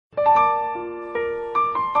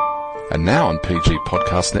And now on PG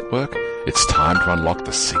Podcast Network, it's time to unlock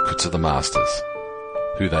the secrets of the masters.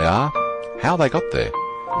 Who they are, how they got there,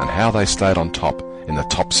 and how they stayed on top in the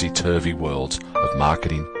topsy-turvy worlds of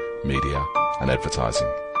marketing, media, and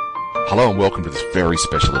advertising. Hello and welcome to this very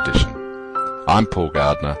special edition. I'm Paul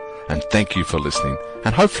Gardner, and thank you for listening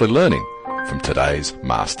and hopefully learning from today's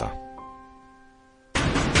master.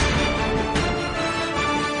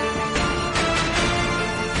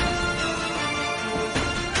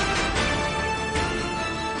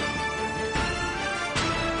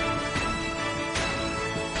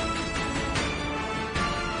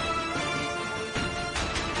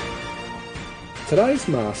 Today's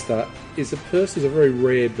master is a person who's a very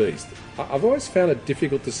rare beast. I've always found it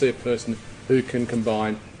difficult to see a person who can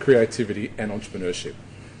combine creativity and entrepreneurship.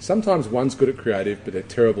 Sometimes one's good at creative, but they're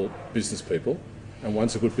terrible business people, and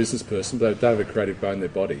one's a good business person, but they don't have a creative bone in their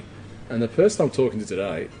body. And the person I'm talking to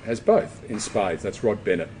today has both in spades. That's Rod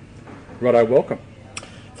Bennett. Roddo, welcome.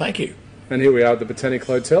 Thank you. And here we are at the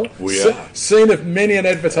Botanical Hotel. We are. Scene of many an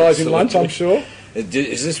advertising lunch, I'm sure.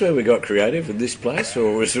 Is this where we got creative, in this place,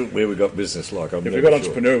 or is it where we got business like? If we got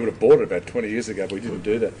entrepreneur, we would have bought it about 20 years ago, but we didn't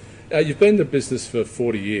do that. You've been in the business for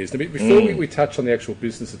 40 years. Now, before we touch on the actual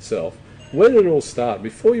business itself, where did it all start?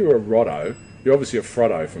 Before you were a Roddo, you're obviously a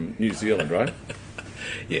Frotto from New Zealand, right?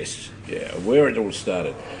 Yes, yeah, where it all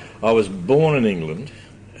started. I was born in England,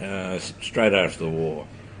 straight after the war.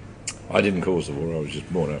 I didn't cause the war, I was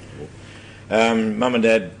just born after the war. Mum and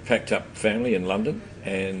Dad packed up family in London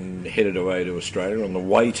and headed away to Australia. On the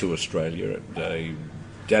way to Australia,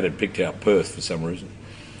 Dad had picked out Perth for some reason.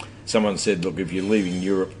 Someone said, look, if you're leaving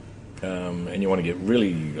Europe and you want to get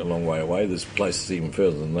really a long way away, there's places even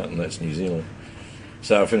further than that, and that's New Zealand.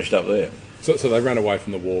 So I finished up there. So they ran away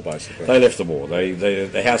from the war, basically? They left the war.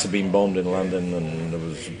 The house had been bombed in London, and there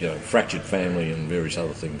was fractured family and various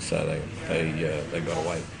other things, so they got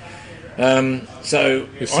away. So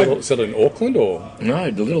you settled in Auckland, or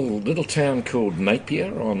no? The little town called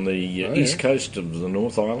Napier on the east coast of the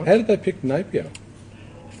North Island. How did they pick Napier?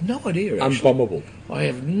 I've no idea. Actually. Unbombable. I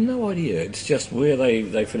have no idea. It's just where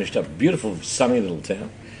they finished up. Beautiful, sunny little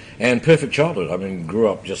town, and perfect childhood. I mean, grew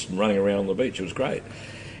up just running around the beach. It was great.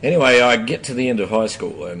 Anyway, I get to the end of high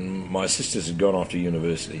school, and my sisters had gone off to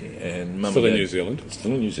university, and Mum still and in Dad, New Zealand.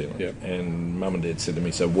 Still in New Zealand. Yeah. And Mum and Dad said to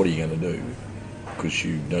me, "So what are you going to do? Because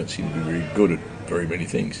you don't seem to be very good at very many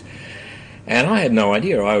things." And I had no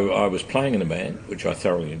idea. I was playing in a band, which I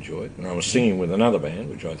thoroughly enjoyed, and I was singing with another band,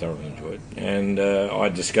 which I thoroughly enjoyed. And I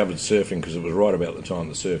discovered surfing because it was right about the time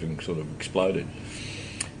the surfing sort of exploded.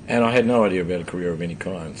 And I had no idea about a career of any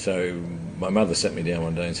kind. So my mother sat me down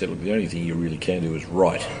one day and said, look, the only thing you really can do is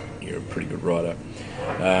write. You're a pretty good writer.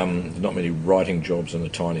 There's not many writing jobs in a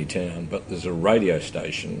tiny town, but there's a radio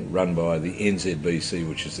station run by the NZBC,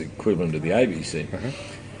 which is the equivalent of the ABC,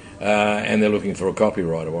 and they're looking for a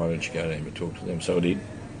copywriter. Why don't you go down and talk to them? So I did.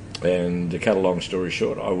 And to cut a long story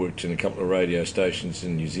short, I worked in a couple of radio stations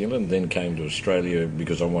in New Zealand, then came to Australia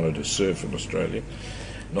because I wanted to surf in Australia.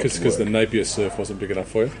 Because the Napier surf wasn't big enough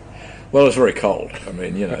for you? Well, it was very cold. I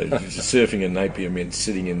mean, surfing in Napier meant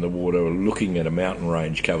sitting in the water looking at a mountain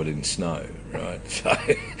range covered in snow, right? So,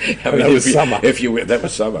 that was summer. That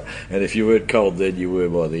was summer. And if you weren't cold then, you were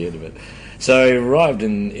by the end of it. So I arrived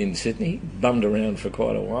in Sydney, bummed around for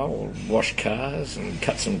quite a while, washed cars and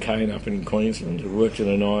cut some cane up in Queensland, worked in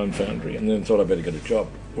an iron foundry, and then thought I'd better get a job.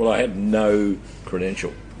 Well, I had no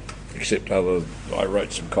credential, except I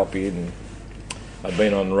wrote some copy and I'd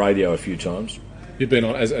been on radio a few times. You've been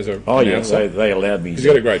on as a oh yeah, they allowed me. Because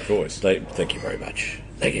you've got a great voice. Thank you very much.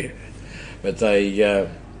 Thank you. But so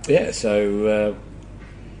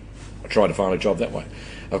I tried to find a job that way.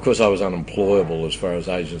 Of course, I was unemployable as far as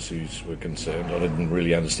agencies were concerned. I didn't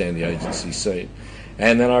really understand the agency scene.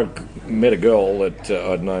 And then I met a girl that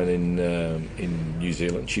I'd known in New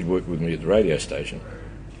Zealand. She'd worked with me at the radio station,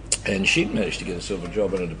 and she'd managed to get herself a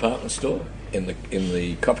job in a department store in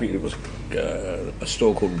the copy. It was a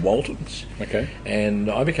store called Walton's. Okay. And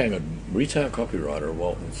I became a retail copywriter at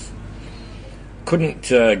Walton's. Couldn't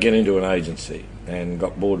get into an agency and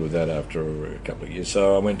got bored with that after a couple of years.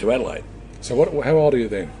 So I went to Adelaide. So how old are you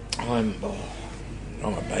then? I'm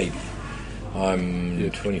a baby. I'm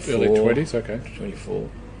 24. Early 20s, okay. 24,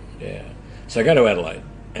 yeah. So I go to Adelaide,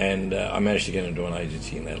 and I managed to get into an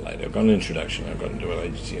agency in Adelaide. I got an introduction. I got into an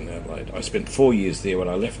agency in Adelaide. I spent 4 years there. When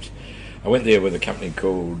I left, I went there with a company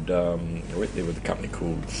called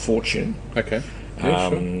Fortune. Okay. Yeah,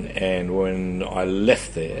 sure. And when I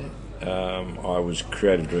left there, I was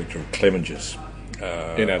creative director of Clemenges,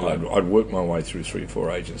 In Adelaide. I'd worked my way through 3 or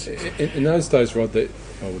 4 agencies. In those days, Rod, the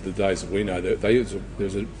days that we know, there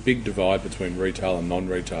was a big divide between retail and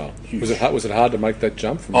non-retail. Huge. Was it hard to make that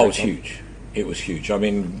jump from Oh, it was retail? huge. It was huge. I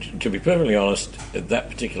mean, to be perfectly honest, at that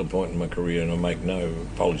particular point in my career, and I make no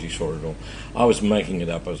apologies for it at all, I was making it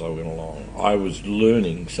up as I went along. I was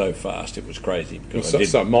learning so fast, it was crazy.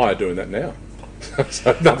 Because So Maya doing that now.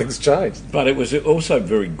 So nothing's changed. But it was also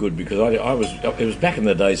very good because it was back in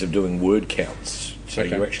the days of doing word counts. So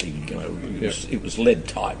Okay. you actually, it was lead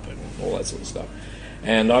type and all that sort of stuff.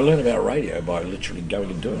 And I learned about radio by literally going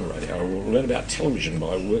and doing radio. I learned about television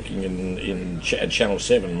by working at Channel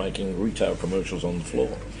 7 making retail commercials on the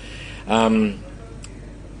floor. Then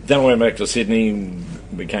I went back to Sydney,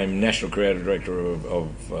 became National Creative Director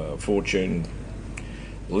of Fortune,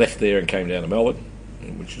 left there and came down to Melbourne,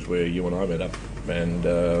 which is where you and I met up, and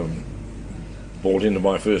bought into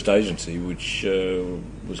my first agency, which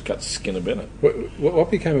was Cut Skinner Bennett. What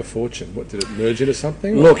became of Fortune? What, did it merge into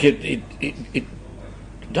something? Look, it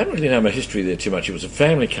don't really know my history there too much. It was a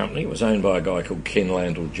family company. It was owned by a guy called Ken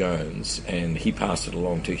Landell Jones, and he passed it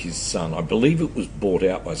along to his son. I believe it was bought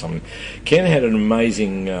out by someone. Ken had an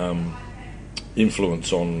amazing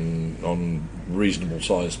influence on reasonable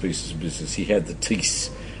sized pieces of business. He had the Tees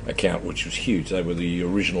account, which was huge. They were the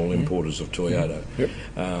original importers of Toyota.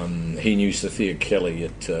 Yep. He knew Sophia Kelly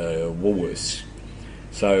at Woolworths.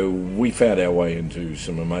 So we found our way into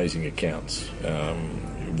some amazing accounts,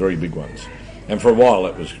 very big ones. And for a while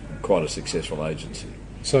it was quite a successful agency.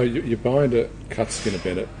 So you're buying to Cut Skinner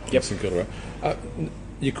Bennett in Yep. St Kilda.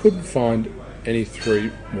 You couldn't find any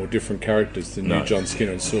 3 more different characters than No. you, John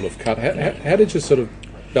Skinner and Sullivan Cut. How did you sort of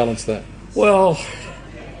balance that? Well,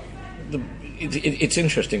 it's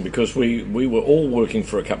interesting because we were all working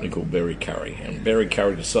for a company called Berry Curry, and Berry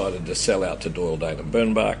Curry decided to sell out to Doyle, Dane and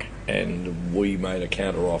Bernbach, and we made a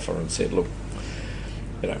counter offer and said, look,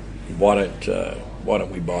 why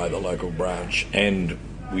don't we buy the local branch? And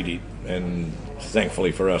we did. And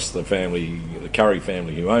thankfully for us, the Curry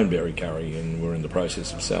family who owned Berry Curry and were in the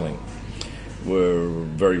process of selling, were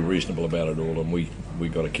very reasonable about it all, and we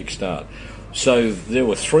got a kickstart. So there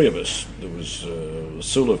were 3 of us. There was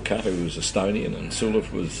Sullivan Cut, who was Estonian, and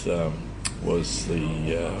Sullivan was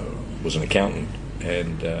an accountant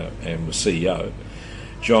and was CEO.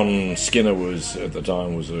 John Skinner was at the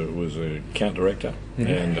time was a account director,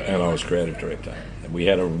 and I was creative director. And we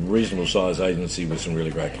had a reasonable sized agency with some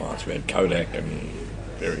really great clients. We had Kodak and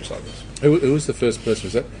various others. Who was the first person?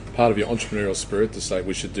 Was that part of your entrepreneurial spirit to say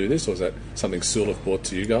we should do this, or was that something Sullivan brought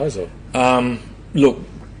to you guys? Or Look,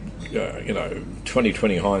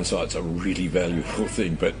 2020 hindsight's a really valuable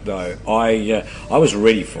thing, but no, I was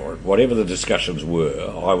ready for it. Whatever the discussions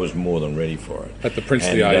were, I was more than ready for it. at the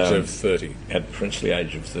princely age of 30. At the princely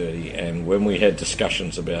age of 30, and when we had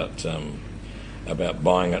discussions about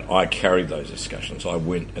buying it, I carried those discussions. I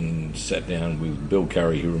went and sat down with Bill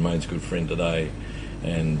Curry, who remains a good friend today,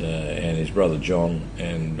 and his brother John,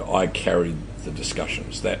 and I carried the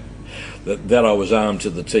discussions. That I was armed to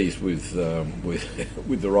the teeth with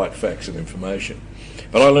the right facts and information.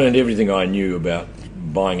 But I learned everything I knew about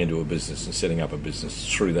buying into a business and setting up a business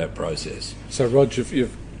through that process. So, Rod,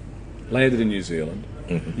 you've landed in New Zealand.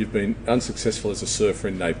 You've been unsuccessful as a surfer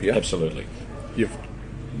in Napier. Absolutely. You've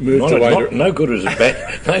moved away. No good as a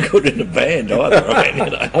band. No good in a band either. I mean, I'm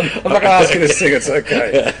not going to ask you to sing. It's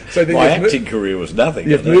okay. So then my you've acting career was nothing.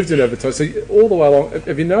 You've moved in over time. So all the way along,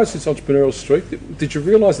 have you noticed this entrepreneurial streak? Did you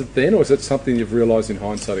realise it then, or is it something you've realised in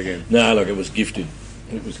hindsight again? No, look, it was gifted.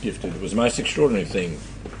 It was gifted. It was the most extraordinary thing.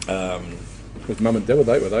 With Mum and Dad, were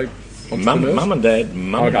they entrepreneurs? Mum and Dad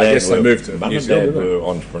yes, they moved to Mum New and Zealand, Dad didn't they? were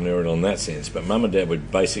entrepreneurial in that sense, but Mum and Dad were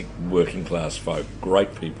basic working class folk,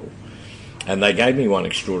 great people. And they gave me one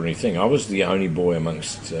extraordinary thing. I was the only boy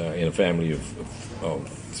amongst in a family of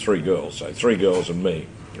 3 girls, so 3 girls and me.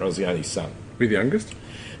 I was the only son. Were you the youngest?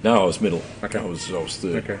 No, I was middle. Okay. I was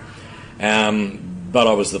third. Okay. But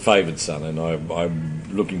I was the favoured son, and I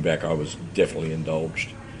looking back, I was definitely indulged.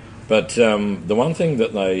 But the one thing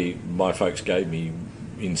that my folks gave me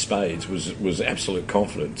in spades was absolute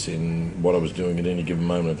confidence in what I was doing at any given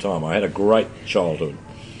moment of time. I had a great childhood,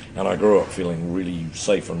 and I grew up feeling really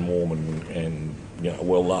safe and warm and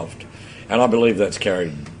well loved. And I believe that's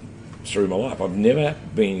carried through my life. I've never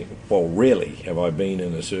been, well, rarely have I been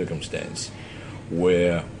in a circumstance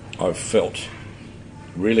where I've felt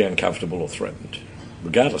really uncomfortable or threatened,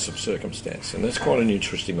 regardless of circumstance. And that's quite an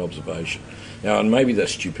interesting observation. Now, and maybe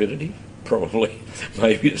that's stupidity, probably.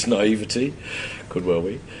 Maybe it's naivety, could well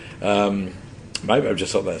be. Maybe I'm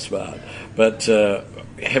just not that smart. But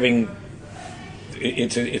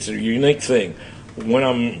it's a unique thing.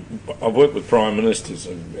 I've worked with prime ministers,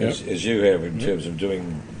 as you have, in terms of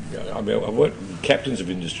doing. I mean, I've worked with captains of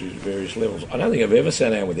industries at various levels. I don't think I've ever sat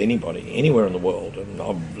down with anybody anywhere in the world, and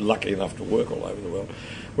I'm lucky enough to work all over the world,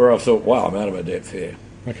 where I've thought, wow, I'm out of my depth here.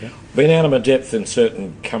 Okay. Been out of my depth in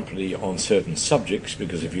certain company on certain subjects,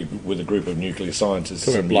 because if you're with a group of nuclear scientists...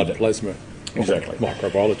 Talking about blood plasma. Exactly.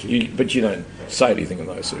 Microbiology. But you don't say anything in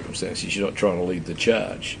those circumstances. You're not trying to lead the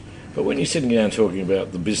charge. But when you're sitting down talking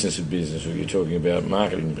about the business of business, or you're talking about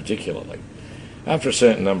marketing particularly, after a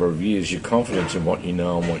certain number of years, your confidence in what you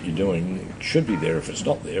know and what you're doing should be there. If it's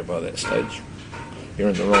not there by that stage, you're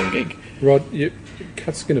in the wrong gig. Rod,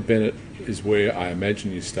 Cut Skinner Bennett is where I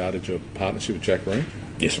imagine you started your partnership with Jack Room.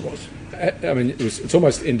 Yes, it was. I mean, it's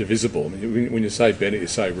almost indivisible. I mean, when you say Bennett, you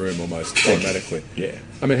say Room almost automatically. Yeah.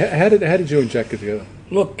 I mean, how did you and Jack get together?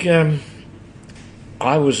 Look,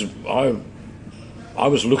 I was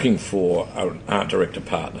looking for an art director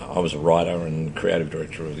partner. I was a writer and creative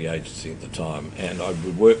director of the agency at the time, and I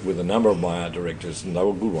would work with a number of my art directors, and they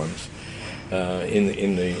were good ones. In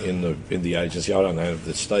the agency, I don't know. At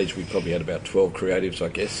the stage, we probably had about 12 creatives, I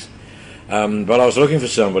guess. But I was looking for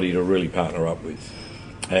somebody to really partner up with.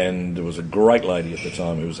 And there was a great lady at the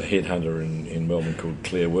time who was a headhunter in Melbourne called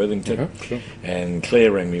Claire Worthington. Sure. And Claire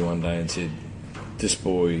rang me one day and said, this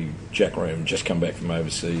boy, Jack Room, just come back from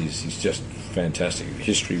overseas. He's just fantastic.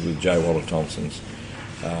 History with J. Walter Thompson's.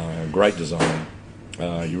 Great design.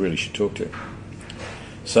 You really should talk to him.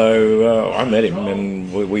 So I met him,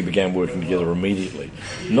 and we began working together immediately.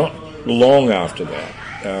 Not long after that,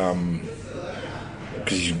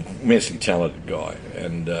 because he's an immensely talented guy,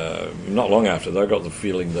 and not long after that, I got the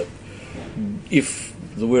feeling that if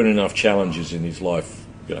there weren't enough challenges in his life,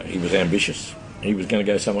 he was ambitious. He was going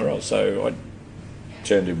to go somewhere else. So I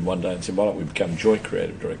turned to him one day and said, why don't we become joint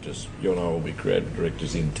creative directors? You and I will be creative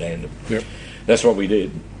directors in tandem. Yep. That's what we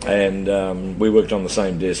did. And we worked on the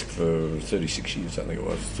same desk for 36 years, I think it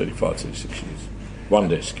was, 36 years. One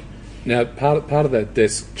desk. Now, part of that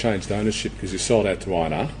desk changed ownership because you sold out to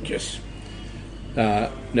I&R. Yes. Now,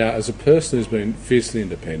 as a person who's been fiercely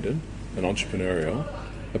independent and entrepreneurial,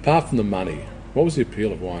 apart from the money, what was the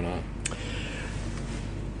appeal of Y&R?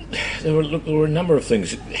 There were a number of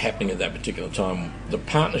things happening at that particular time. The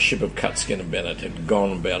partnership of Cut Skinner Bennett had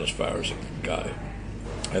gone about as far as it could go,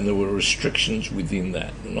 and there were restrictions within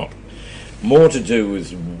that, not more to do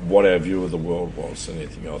with what our view of the world was than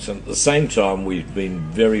anything else. And at the same time, we've been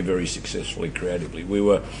very, very successfully creatively. We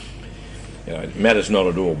were, it matters not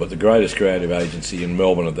at all, but the greatest creative agency in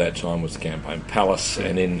Melbourne at that time was the Campaign Palace,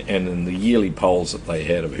 and in the yearly polls that they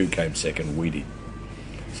had of who came second, we did.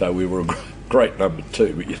 So we were a great number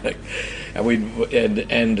two,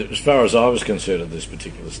 and as far as I was concerned at this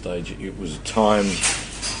particular stage, it was a time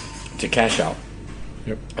to cash up.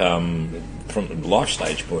 Yep. From a life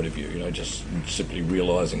stage point of view, just simply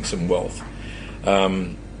realising some wealth,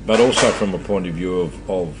 but also from a point of view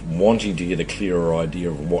of wanting to get a clearer idea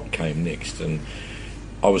of what came next. And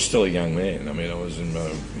I was still a young man. I mean, I was in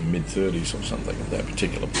my mid-30s or something at that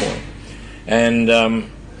particular point. And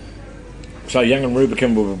so Young and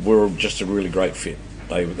Rubicon were just a really great fit.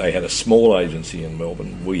 They had a small agency in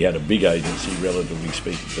Melbourne. We had a big agency, relatively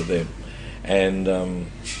speaking, to them. And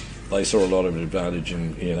they saw a lot of advantage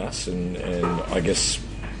in us, and I guess,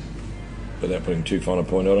 without putting too fine a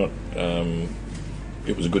point on it,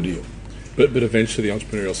 it was a good deal. But eventually the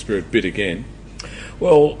entrepreneurial spirit bit again.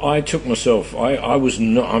 Well, I took myself.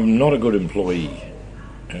 I'm not a good employee,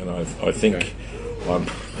 and I think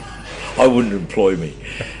I wouldn't employ me.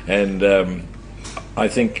 And I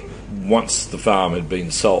think once the farm had been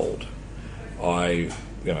sold, being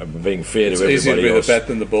fair to everybody else. It's easier to be the bat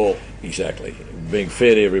than the ball. Exactly. Being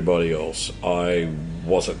fair to everybody else, I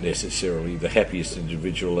wasn't necessarily the happiest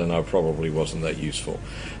individual, and I probably wasn't that useful.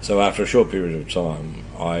 So after a short period of time,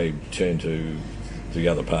 I turned to the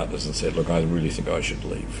other partners and said, look, I really think I should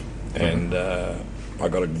leave. Mm-hmm. And I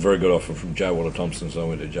got a very good offer from J. Walter Thompson, so I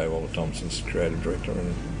went to J. Walter Thompson's creative director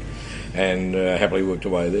and happily worked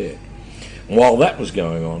away there. And while that was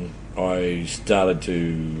going on, I started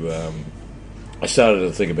to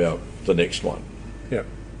think about the next one. Yeah.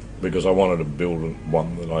 Because I wanted to build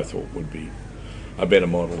one that I thought would be a better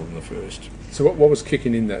model than the first. So what was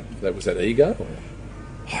kicking in that was that ego? Or?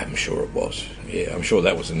 I'm sure it was. Yeah, I'm sure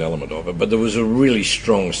that was an element of it. But there was a really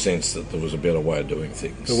strong sense that there was a better way of doing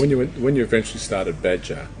things. So when you eventually started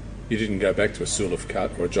Badger, you didn't go back to a Sullivan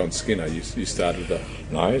Cut or a John Skinner. You started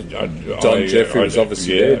Don Jeffrey was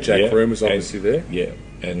obviously there. Jack Room was obviously there. Yeah,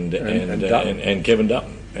 and Kevin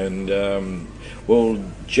Dutton. And well,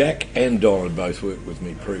 Jack and Don had both worked with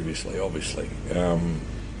me previously, obviously.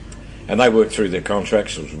 And they worked through their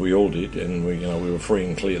contracts, as we all did, and we were free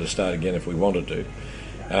and clear to start again if we wanted to.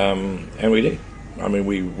 And we did. I mean,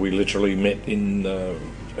 we literally met in a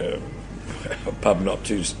pub not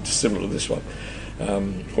too dissimilar to this one.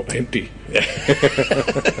 Empty.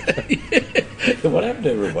 What happened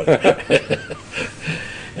to everybody?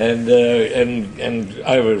 and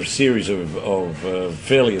over a series of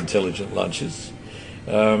fairly intelligent lunches,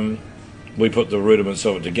 we put the rudiments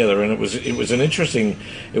of it together, and it was an interesting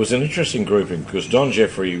grouping, because Don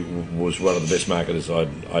Jeffrey was one of the best marketers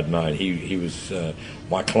I'd known. He was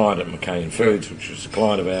my client at McCain Foods, which was a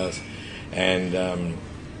client of ours, and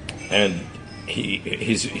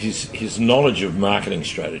his knowledge of marketing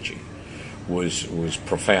strategy was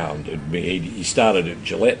profound. He started at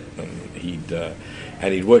Gillette, and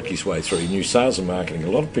he'd worked his way through. He knew sales and marketing. A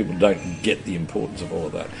lot of people don't get the importance of all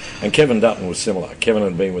of that. And Kevin Dutton was similar. Kevin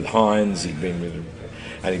had been with Heinz, he'd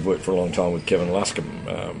worked for a long time with Kevin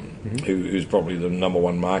Luscombe, who's probably the number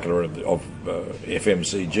one marketer of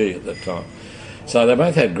FMCG at that time. So they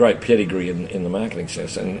both had great pedigree in the marketing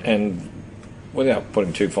sense. And without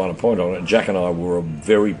putting too fine a point on it, Jack and I were a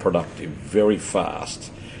very productive, very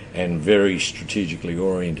fast, and very strategically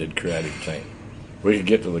oriented creative team. We could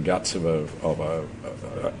get to the guts of a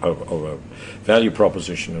value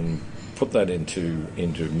proposition and put that into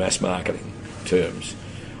mass marketing terms,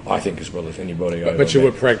 I think, as well as anybody. But you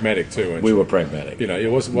were pragmatic too, weren't you? We were pragmatic.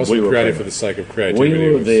 It wasn't creative for the sake of creativity.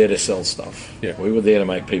 We were there to sell stuff. Yeah. We were there to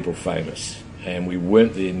make people famous, and we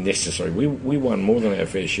weren't there necessarily. We won more than our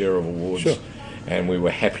fair share of awards, sure, and we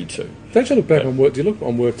were happy to. Don't you look back on work? Do you look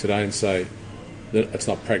on work today and say that it's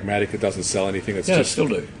not pragmatic, it doesn't sell anything? I still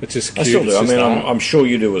do. It's just cute. I still do. I mean, I'm sure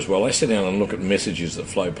you do as well. I sit down and look at messages that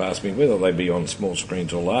flow past me, whether they be on small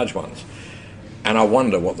screens or large ones, and I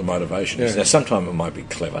wonder what the motivation is. Now, sometimes it might be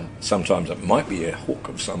clever, sometimes it might be a hook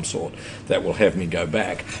of some sort that will have me go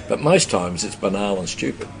back, but most times it's banal and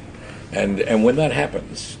stupid. And when that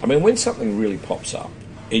happens, I mean, when something really pops up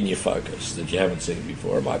in your focus that you haven't seen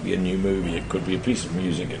before, it might be a new movie, it could be a piece of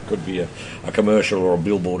music, it could be a commercial or a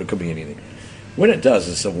billboard, it could be anything. When it does,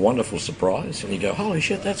 it's a wonderful surprise, and you go, holy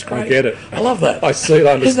shit, that's great. I get it. I love that. I see it,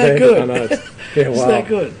 I understand. Isn't that good? I know. Yeah, wow. Isn't that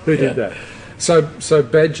good? Who did that? So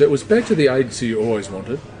Badger, was Badger the agency you always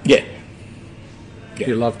wanted? Yeah.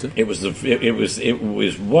 You loved it? It was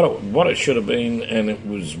what it should have been, and it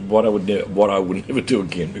was what I would never do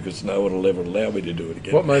again, because no one will ever allow me to do it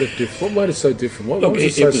again. What made it different? What made it so different? Look,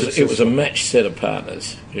 it was a matched set of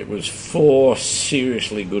partners. It was 4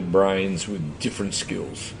 seriously good brains with different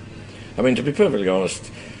skills. I mean, to be perfectly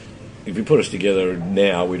honest, if you put us together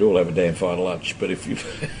now, we'd all have a damn fine lunch. But if you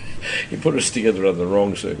put us together under the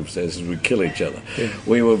wrong circumstances, we'd kill each other. Yeah.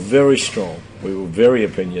 We were very strong. We were very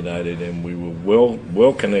opinionated, and we were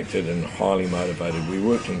well connected and highly motivated. We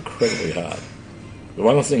worked incredibly hard.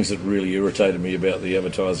 One of the things that really irritated me about the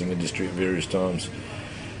advertising industry at various times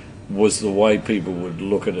was the way people would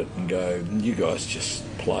look at it and go, "You guys just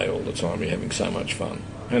play all the time. You're having so much fun."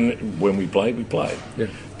 And when we played, we played. Yeah.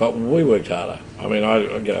 But we worked harder. I mean, I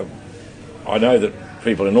know that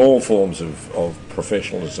people in all forms of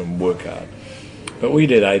professionalism work hard. But we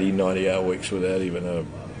did 80, 90-hour weeks without even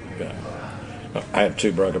I have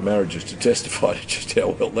 2 broken marriages to testify to just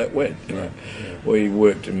how well that went. Yeah. We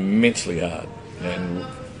worked immensely hard, and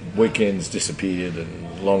weekends disappeared,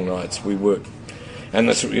 and long nights. We worked, and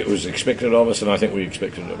it was expected of us, and I think we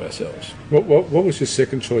expected it of ourselves. What was your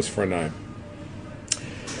second choice for a name?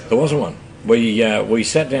 There wasn't one. We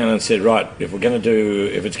sat down and said, right, if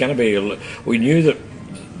it's going to be, we knew that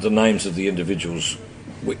the names of the individuals,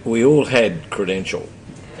 we all had credential,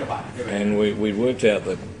 and we worked out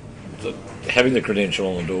that having the credential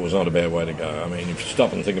on the door was not a bad way to go. I mean, if you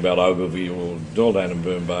stop and think about Ogilvy or Dordan and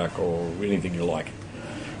Bernbach or anything you like,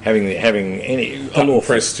 having any a law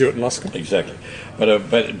firm, Stewart and Luscombe, exactly, but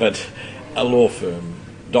a law firm.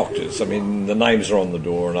 Doctors. I mean, the names are on the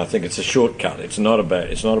door, and I think it's a shortcut. It's not a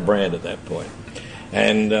brand at that point.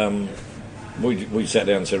 And we sat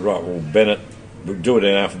down and said, right, well, Bennett, we'll do it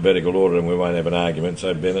in alphabetical order, and we won't have an argument.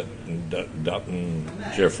 So Bennett and Dutton,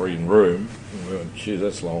 Jeffrey, and Room. And we went, gee,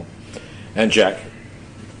 that's long. And Jack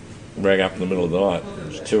rang up in the middle of the night.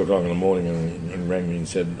 It was 2 o'clock in the morning, and rang me and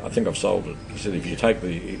said, I think I've solved it. He said, if you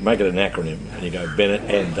make it an acronym, and you go Bennett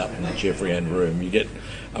and Dutton, Jeffrey and Room, you get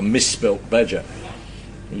a misspelt Badger.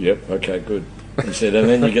 Yep, okay, good. He said, and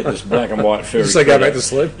then you get this black and white furry critter. So go back to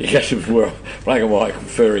sleep? You get this black and white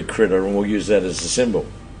furry critter, and we'll use that as a symbol,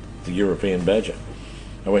 the European badger.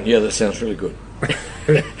 I went, yeah, that sounds really good.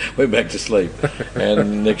 Went back to sleep,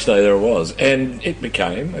 and next day there it was. And it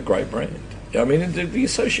became a great brand. I mean, the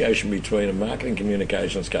association between a marketing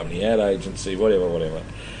communications company, ad agency, whatever,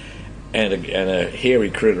 and a hairy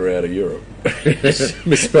critter out of Europe.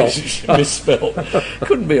 Misspelled. Misspelled.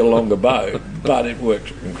 Couldn't be a longer boat, but it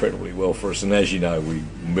worked incredibly well for us. And as you know, we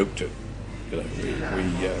milked it. You know,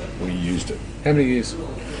 we used it. How many years?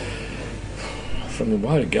 From the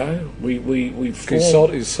way to go, we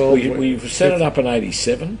sold set it up in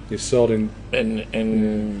 '87. You sold in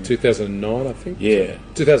and 2009, I think. Yeah,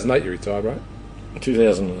 2008 you retired, right?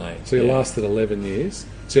 2008. So you lasted 11 years.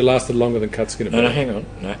 So you lasted longer than Cut Skin and Belly. No, hang on.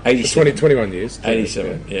 No, 87. 21 years.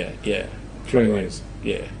 87. Yeah. 21 years.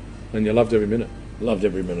 Yeah. And you loved every minute. Loved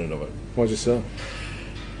every minute of it. Why'd you sell?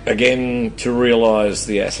 Again, to realise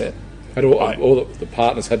the asset. Had all the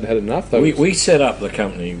partners hadn't had enough. We set up the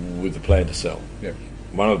company with the plan to sell. Yeah.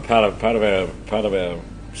 Part of our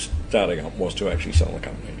starting up was to actually sell the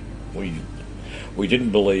company. We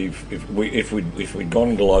didn't believe if we'd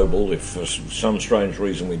gone global, if for some strange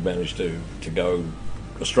reason we'd managed to go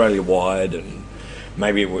Australia wide and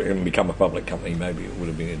maybe it would become a public company, maybe it would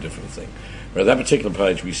have been a different thing. But at that particular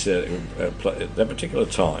page, at that particular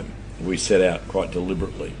time, we set out quite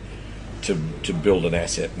deliberately to build an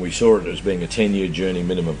asset. We saw it as being a 10-year journey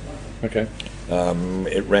minimum. Okay.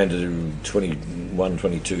 It ran to 21,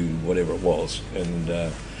 22, whatever it was, and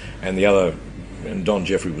the other, and Don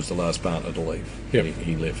Jeffrey was the last partner to leave. Yep.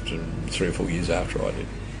 He left 3 or 4 years after I did.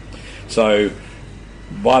 So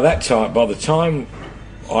by the time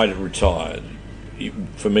I'd retired,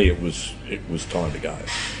 for me it was time to go.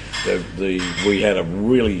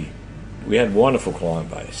 We had wonderful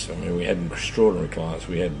client base. I mean, we had extraordinary clients.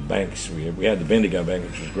 We had banks. We had the Bendigo Bank,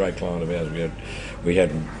 which was a great client of ours. We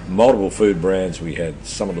had multiple food brands. We had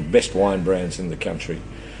some of the best wine brands in the country.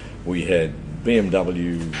 We had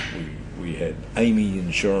BMW. We had Amy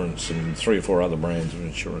Insurance and 3 or 4 other brands of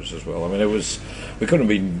insurance as well. I mean, we couldn't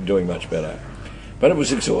be doing much better. But it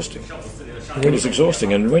was exhausting. It was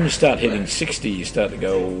exhausting, and when you start hitting 60, you start to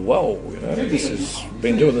go, whoa, this has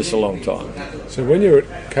been doing this a long time. So when you're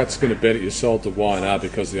at Cut Skin and Belly, you sold to Y&R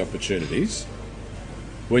because of the opportunities.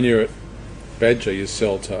 When you're at Badger, you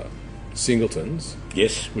sell to Singleton's.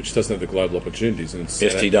 Yes. Which doesn't have the global opportunities. And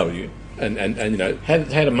STW. And you know...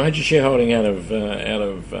 Had a major shareholding out of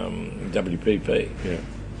WPP. Yeah.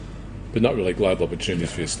 But not really global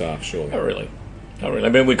opportunities for your staff, surely. Not really. I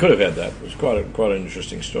mean, we could have had that. It was quite an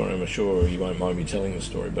interesting story. I'm sure you won't mind me telling the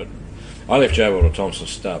story, but I left J. Walter Thompson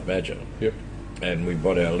to start Badger. Yep. And we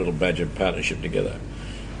brought our little Badger partnership together.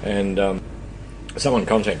 And someone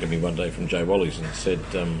contacted me one day from J. Wally's and said,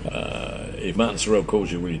 if Martin Sorrell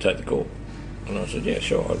calls you, will you take the call? And I said, yeah,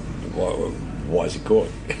 sure. Why is he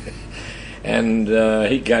calling? And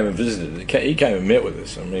he came and visited. He came and met with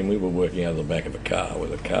us. I mean, we were working out of the back of a car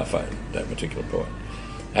with a car phone at that particular point.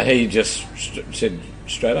 And he just said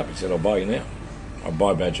straight up, he said, I'll buy you now. I'll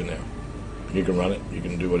buy Badger now. You can run it, you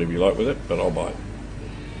can do whatever you like with it, but I'll buy it.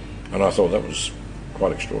 And I thought that was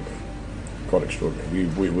quite extraordinary. Quite extraordinary.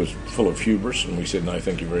 We was full of hubris, and we said, no,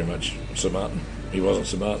 thank you very much, Sir Martin. He wasn't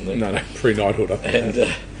Sir Martin then. No, pre-knighthood.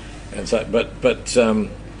 And so, but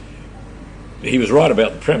he was right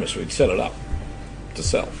about the premise. We'd set it up to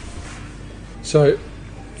sell. So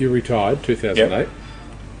you retired 2008, Yep.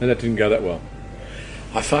 and that didn't go that well.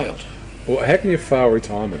 I failed. Well, how can you fail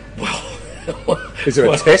retirement? Well, is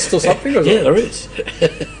there a test or something? Or yeah, there is.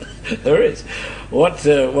 There is. What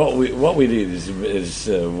we did is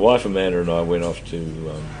wife Amanda and I went off to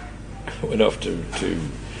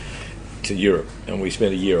Europe, and we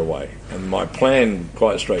spent a year away. And my plan,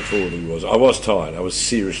 quite straightforwardly, was I was tired. I was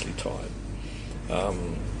seriously tired.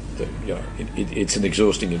 It's an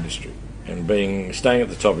exhausting industry. And staying at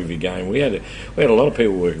the top of your game, we had a lot of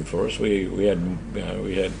people working for us. We had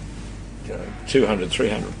 200,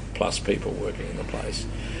 300 plus people working in the place.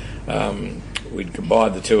 We'd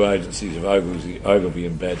combined the 2 agencies of Ogilvy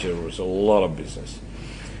and Badger. It was a lot of business,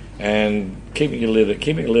 and keeping a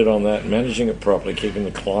lid on that, managing it properly, keeping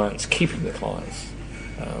the clients.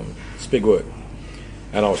 It's big work,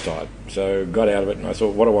 and I was tired, so got out of it. And I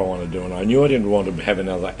thought, what do I want to do? And I knew I didn't want to have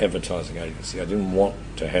another advertising agency. I didn't want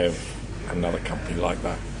to have another company like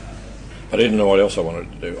that. I didn't know what else I wanted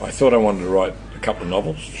to do. I thought I wanted to write a couple of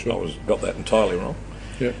novels. Sure. Got that entirely wrong.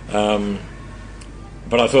 Yeah.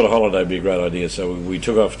 But I thought a holiday would be a great idea, so we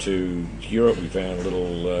took off to Europe. We found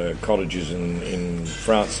little cottages in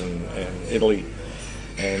France and Italy,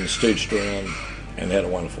 and stooged around and had a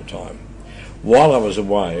wonderful time. While I was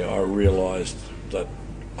away, I realised that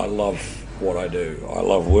I love what I do. I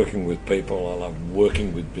love working with people. I love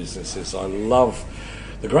working with businesses.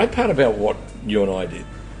 The great part about what you and I did,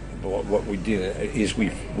 what we did, is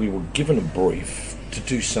we were given a brief to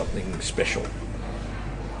do something special.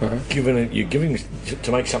 Uh-huh. You're giving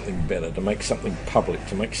to make something better, to make something public,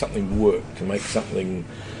 to make something work, to make something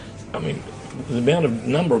I mean, the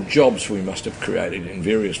number of jobs we must have created in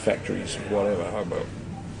various factories and whatever.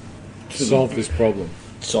 Solve this problem.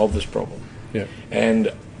 Solve this problem. Yeah.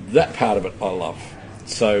 And that part of it I love.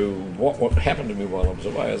 So what happened to me while I was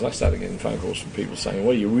away is I started getting phone calls from people saying,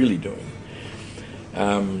 "What are you really doing?"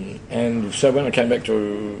 And so when I came back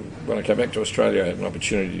to Australia, I had an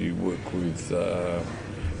opportunity to work with a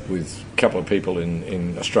couple of people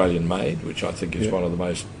in Australian Made, which I think is one of the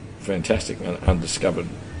most fantastic and undiscovered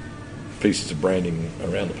pieces of branding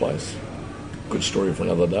around the place. Good story for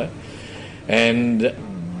another day. And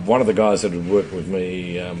one of the guys that had worked with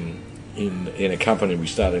me in a company we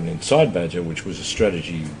started inside Badger, which was a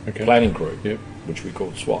strategy planning group, which we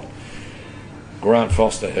called SWAT. Grant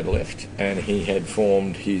Foster had left, and he had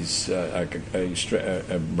formed his a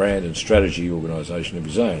brand and strategy organisation of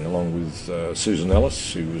his own, along with Susan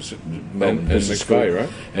Ellis, who was at Melbourne Business School, right?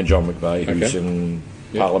 And John McVeigh, who's in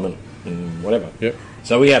Parliament and whatever. Yep.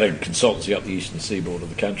 So we had a consultancy up the eastern seaboard of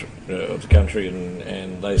the country,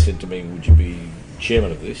 and they said to me, "Would you be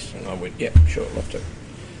chairman of this?" And I went, "Yep, sure, I'd love to."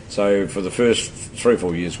 So for the first 3 or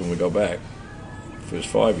 4 years when we got back, first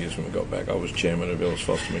 5 years when we got back, I was chairman of Ellis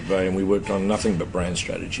Foster McVeigh, and we worked on nothing but brand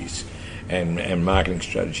strategies and marketing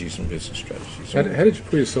strategies and business strategies. How did you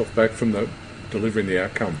pull yourself back from delivering the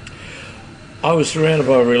outcome? I was surrounded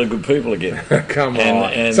by really good people again. Come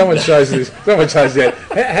on, and someone shows this. Someone shows that.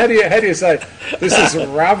 How do you say this is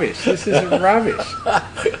rubbish? This is rubbish.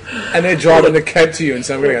 And they're driving the cab to you and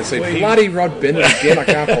saying, "We're going to see bloody Rod Bennett again." I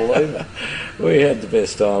can't believe it. We had the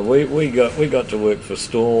best time. We got to work for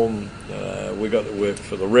Storm. We got to work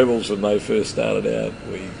for the Rebels when they first started out.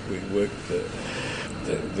 We worked.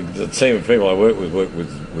 The team of people I worked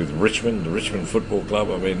with Richmond, the Richmond Football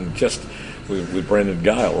Club. I mean, just with Brendan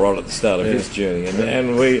Gale right at the start of his journey,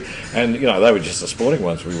 and you know, they were just the sporting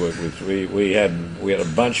ones we worked with. We had a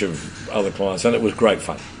bunch of other clients, and it was great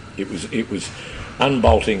fun. It was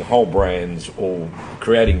unbolting whole brands or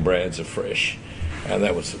creating brands afresh, and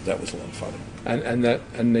that was a lot of fun.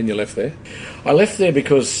 And then you left there? I left there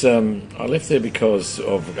because of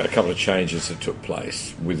a couple of changes that took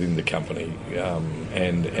place within the company,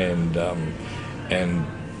 and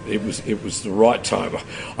it was the right time.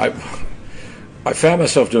 I found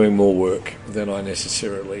myself doing more work than I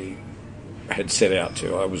necessarily had set out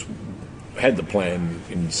to. Had the plan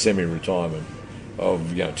in semi-retirement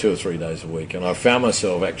of 2 or 3 days a week, and I found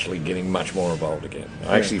myself actually getting much more involved again.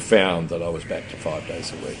 I actually found that I was back to 5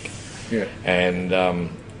 days a week. Yeah. And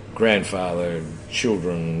grandfather,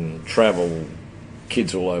 children, travel,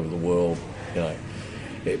 kids all over the world. I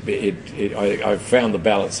found the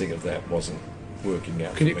balancing of that wasn't working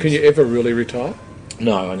out. Can you ever really retire?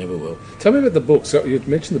 No, I never will. Tell me about the books. So you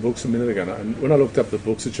mentioned the books a minute ago, and when I looked up the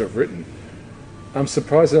books that you've written, I'm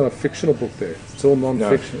surprised there's not a fictional book there. It's all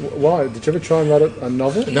non-fiction. No. Why? Did you ever try and write a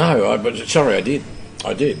novel? No, I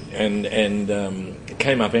did. And it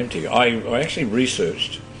came up empty. I actually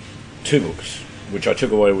researched 2 books, which I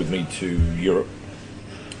took away with me to Europe.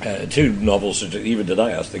 2 novels that even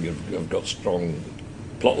today I think have got strong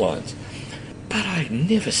plot lines. But I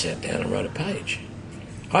never sat down and wrote a page.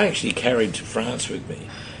 I actually carried to France with me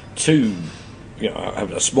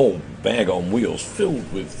a small bag on wheels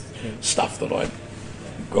filled with stuff that I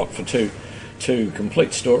got for two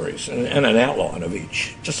complete stories and an outline of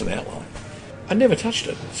each, just an outline. I never touched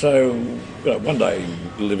it. So one day,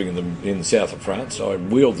 living in the south of France, I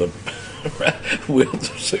wheeled the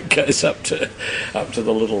suitcase up to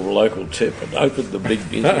the little local tip and opened the big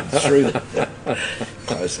bin and threw the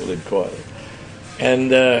closed the lid quietly.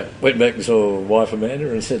 And went back and saw wife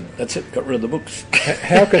Amanda and said, "That's it, got rid of the books."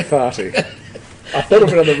 How cathartic. I thought of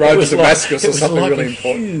it on the road to Damascus or something really important. It was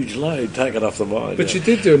like a huge load taken off the mind. But you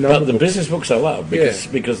did do a number of books. But the business books I love,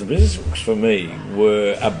 because the business books for me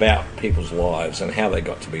were about people's lives and how they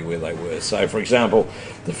got to be where they were. So, for example,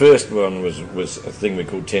 the first one was a thing we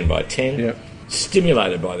called 10 by 10. Yep.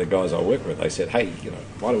 Stimulated by the guys I work with, they said, "Hey,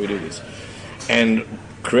 why don't we do this?" And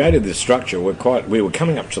created this structure. We were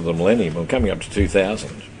coming up to the millennium. We were coming up to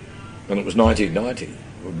 2000, and it was 1990.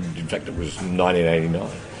 In fact, it was 1989.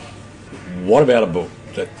 What about a book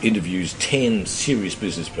that interviews 10 serious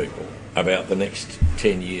business people about the next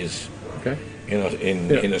 10 years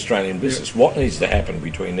in Australian business? Yep. What needs to happen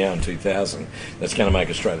between now and 2000 that's going to make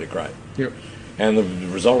Australia great? Yep. And the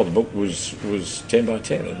result of the book was 10 by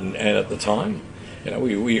 10. And at the time, I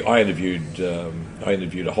interviewed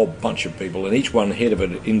a whole bunch of people, and each one head of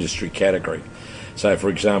an industry category. So, for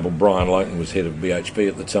example, Brian Layton was head of BHP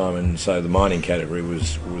at the time, and so the mining category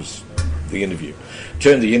was the interview.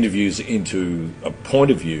 Turned the interviews into a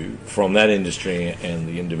point of view from that industry and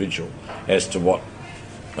the individual as to what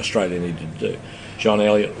Australia needed to do. John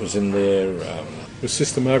Elliott was in there, Was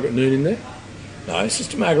Sister Margaret Noon in there? No,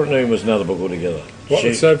 Sister Margaret Noon was another book altogether.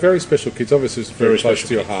 So Very Special Kids, obviously, is very close special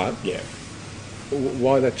to your kids. heart. Yeah.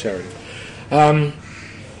 Why that charity? I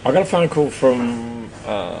got a phone call from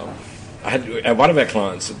one of our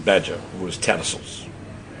clients at Badger was Tattersalls,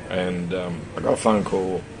 and I got a phone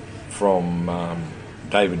call from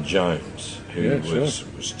David Jones, who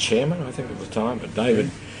was chairman, I think, at the time. But David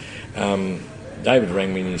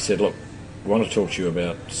rang me and he said, "Look, I want to talk to you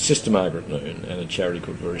about Sister Margaret Noon and a charity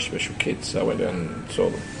called Very Special Kids." So I went down and saw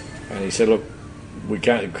them, and he said, "Look, we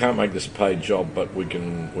can't make this a paid job, but we've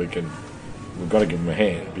got to give them a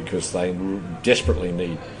hand because they desperately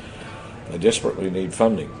need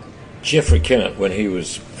funding." Geoffrey Kennett, when he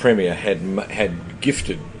was Premier, had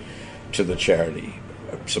gifted to the charity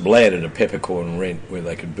some land at a peppercorn rent where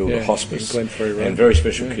they could build a hospice. And Very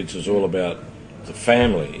Special Kids was all about the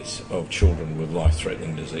families of children with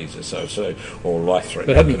life-threatening diseases, or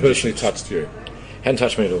life-threatening. But hadn't personally touched you? Hadn't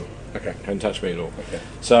touched me at all. Okay. Hadn't touched me at all. Okay.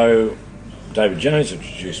 So David Jones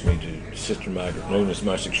introduced me to Sister Margaret Noon, as the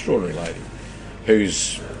most extraordinary lady,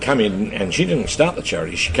 who's come in, and she didn't start the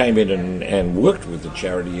charity. She came in and worked with the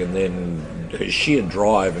charity, and then her sheer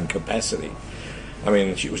drive and capacity. I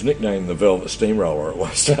mean, she was nicknamed the Velvet Steamroller at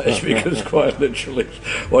one stage because quite literally,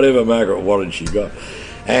 whatever Margaret wanted, she got.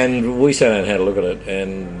 And we sat down and had a look at it,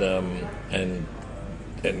 and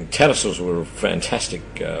Tattersalls were a fantastic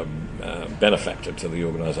benefactor to the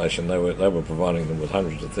organisation. They were providing them with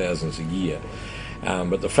hundreds of thousands a year.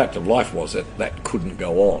 But the fact of life was that couldn't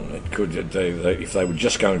go on. If they were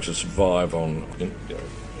just going to survive on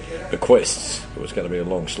bequests, it was going to be a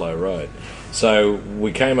long, slow road. So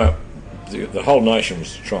we came up. The whole notion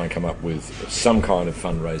was to try and come up with some kind of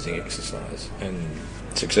fundraising exercise, and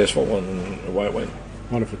successful, and away it went.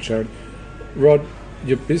 Wonderful charity. Rod,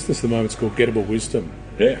 your business at the moment is called Gettable Wisdom.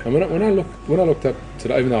 Yeah. And when I looked up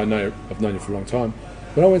today, even though I've known you for a long time,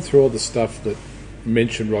 when I went through all the stuff that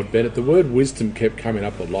mentioned Rod Bennett, the word wisdom kept coming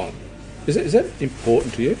up a lot. Is that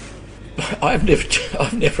important to you? I've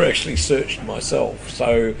never actually searched myself,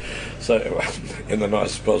 so in the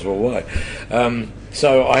nicest possible way.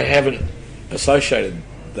 So I haven't associated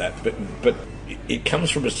that, but it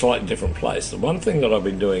comes from a slightly different place. The one thing that I've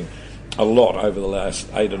been doing a lot over the last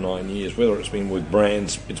 8 or 9 years, whether it's been with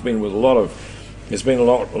brands, it's been with a lot of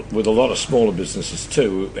smaller businesses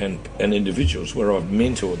too, and individuals where I've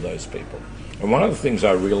mentored those people. And one of the things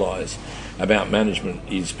I realise about management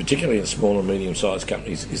is, particularly in small and medium-sized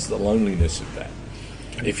companies, is the loneliness of that.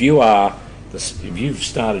 If you've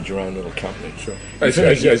started your own little company, sure,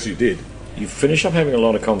 as you did, you finish up having a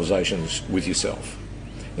lot of conversations with yourself.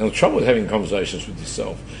 Now, the trouble with having conversations with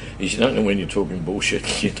yourself is you don't know when you're talking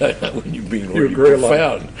bullshit, you don't know when you're being really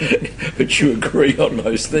profound, but you agree on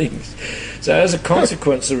those things. So as a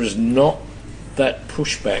consequence, there is not that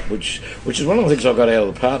pushback, which is one of the things I got out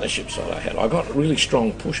of the partnerships that I had. I got really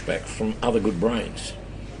strong pushback from other good brains.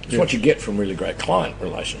 It's what you get from really great client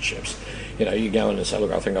relationships. You know, you go in and say,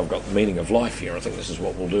 look, I think I've got the meaning of life here. I think this is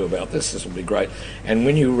what we'll do about this. This will be great. And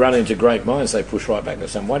when you run into great minds, they push right back and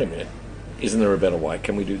say, wait a minute, isn't there a better way?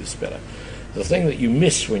 Can we do this better? The thing that you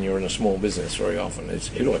miss when you're in a small business very often is,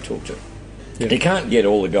 who do I talk to? Yeah. You can't get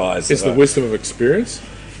all the guys. It's the wisdom of experience?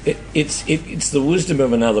 It's the wisdom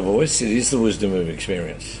of another voice. It is the wisdom of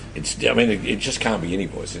experience. It just can't be any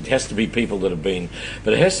voice. It has to be people that have been,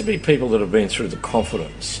 but it has to be people that have been through the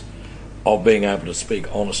confidence of being able to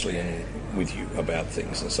speak honestly and with you about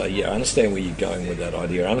things and say, yeah, I understand where you're going with that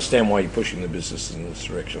idea. I understand why you're pushing the business in this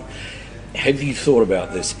direction. Have you thought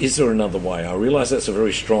about this? Is there another way? I realise that's a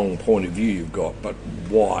very strong point of view you've got, but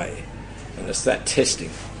why? And it's that testing.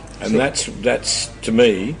 And that's to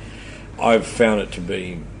me, I've found it to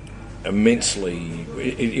be immensely,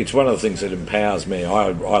 it's one of the things that empowers me. I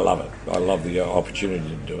love it. I love the opportunity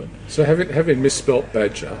to do it. So having misspelt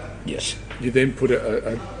Badger, yes, you then put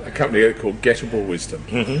a company called Gettable Wisdom.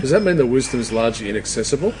 Mm-hmm. Does that mean the wisdom is largely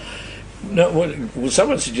inaccessible? No, well,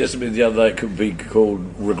 someone suggested to me the other day it could be called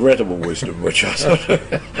regrettable wisdom, which I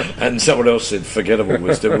thought, and someone else said forgettable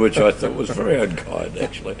wisdom, which I thought was very unkind,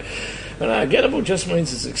 actually. But gettable just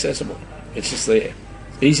means it's accessible. It's just there,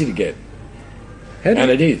 easy to get.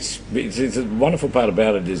 And it is. It's the wonderful part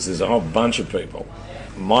about it is there's a whole bunch of people,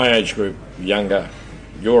 my age group, younger,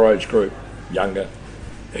 your age group, younger,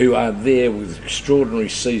 who are there with extraordinary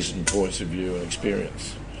seasoned points of view and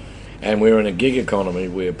experience. And we're in a gig economy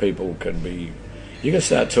where people can be... You can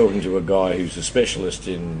start talking to a guy who's a specialist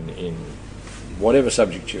in whatever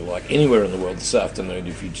subject you like, anywhere in the world this afternoon,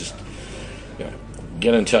 if you just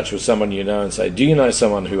get in touch with someone you know and say, do you know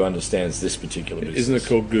someone who understands this particular business? Isn't it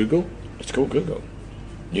called Google? It's called Google.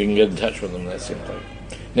 You can get in touch with them that simply.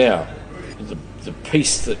 Now, the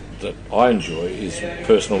piece that I enjoy is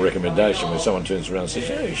personal recommendation, where someone turns around and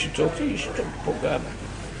says, "Oh, you should talk to Paul Gardner.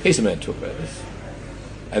 He's the man to talk about this."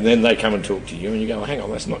 And then they come and talk to you, and you go, "Hang on,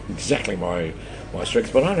 that's not exactly my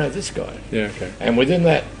strength, but I know this guy." Yeah, okay. And within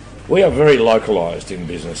that, we are very localised in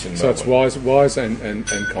business in So Melbourne. it's wise and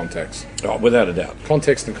contacts. Oh, without a doubt.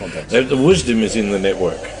 Context and context. The wisdom is in the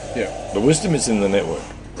network. Yeah. The wisdom is in the network.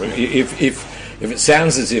 If it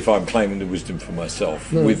sounds as if I'm claiming the wisdom for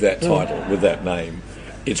myself with that title, with that name,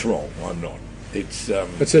 it's wrong. I'm not. It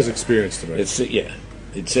says experience to me.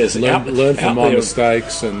 It says learn from my there-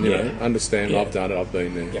 mistakes and you Yeah. know, understand Yeah. I've done it, I've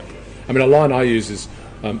been there. Yeah. I mean, a line I use is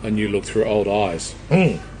a new look through old eyes.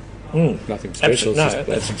 Nothing special. No, it's just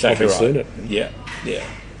that's exactly I've right. seen it. Yeah.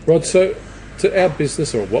 Rod, so to our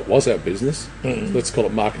business, or what was our business, let's call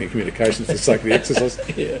it marketing communications for the sake of the exercise.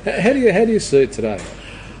 Yeah. How do you see it today?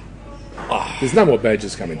 There's no more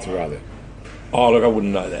badges coming through, are there? Oh, look, I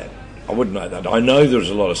wouldn't know that. I know there's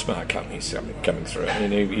a lot of smart companies coming through. I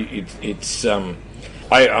mean,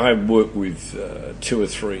 I work with 2 or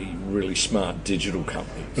 3 really smart digital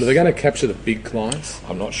companies. But are they going to capture the big clients?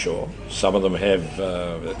 I'm not sure. Some of them have.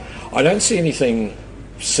 I don't see anything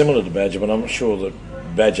similar to Badger, but I'm not sure that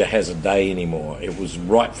Badger has a day anymore. It was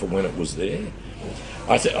right for when it was there.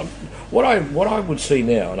 What I would see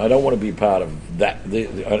now, and I don't want to be part of that.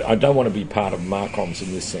 I don't want to be part of Marcoms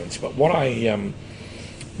in this sense, but what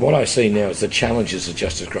I see now is the challenges are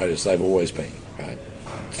just as great as they've always been. Right?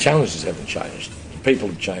 The challenges haven't changed. People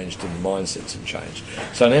have changed and the mindsets have changed.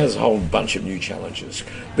 So now there's a whole bunch of new challenges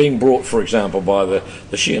being brought, for example, by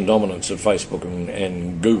the sheer dominance of Facebook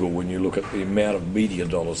and Google. When you look at the amount of media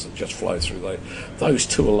dollars that just flow through those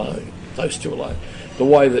two alone. The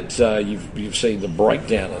way that you've seen the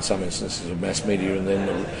breakdown in some instances of mass media,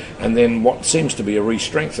 and then what seems to be a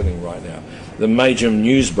re-strengthening right now. The major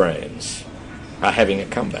news brands are having a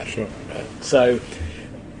comeback. Sure. Right? So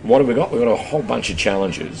what have we got? We've got a whole bunch of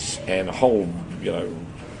challenges and a whole,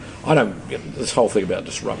 this whole thing about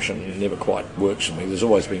disruption never quite works for me. There's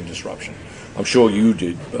always been disruption. I'm sure you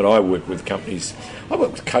did, but I work with companies. I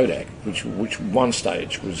worked with Kodak, which one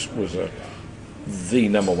stage was the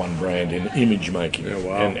number one brand in image making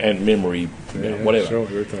and memory, whatever. Sure,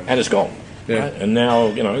 and it's gone. Yeah. Right? And now,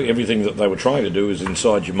 everything that they were trying to do is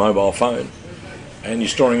inside your mobile phone. And you're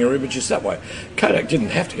storing your images that way. Kodak didn't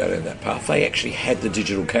have to go down that path. They actually had the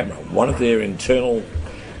digital camera. One of their internal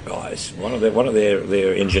guys, one of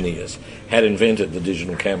their engineers, had invented the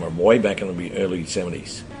digital camera way back in the early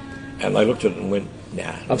 70s. And they looked at it and went,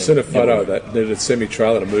 nah. I've seen a photo of that. Needed a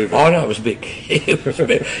semi-trailer to move it. Oh, no, it was big. It was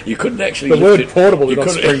big. You couldn't actually The word portable did not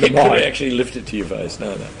spring to You mind. couldn't actually lift it to your face.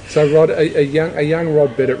 No. So, Rod, a young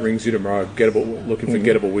Rod Bennett rings you tomorrow, looking for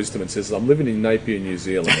gettable wisdom, and says, "I'm living in Napier, New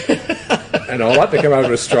Zealand, and I'd like to come over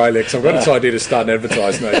to Australia because I've got this idea to start an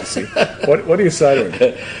advertising agency." What do you say to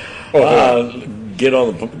him? Get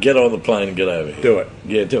on the plane and get over here. Do it.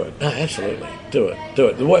 Yeah, do it. No, absolutely. Do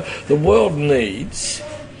it. The world needs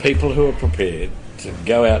people who are prepared to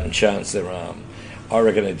go out and chance their arm. I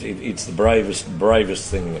reckon it's the bravest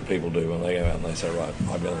thing that people do when they go out and they say, right,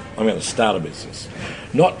 I'm going to start a business.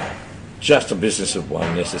 Not just a business of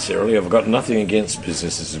one necessarily. I've got nothing against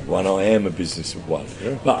businesses of one. I am a business of one.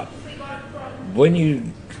 Yeah. But when you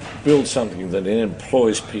build something that then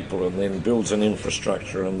employs people and then builds an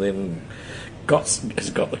infrastructure and then has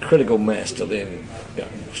got the critical mass to then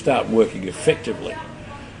start working effectively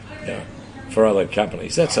for other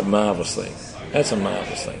companies, that's a marvellous thing.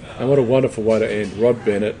 And what a wonderful way to end. Rod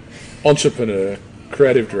Bennett, entrepreneur,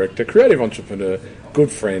 creative director, creative entrepreneur, good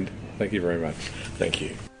friend. Thank you very much. Thank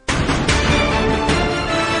you.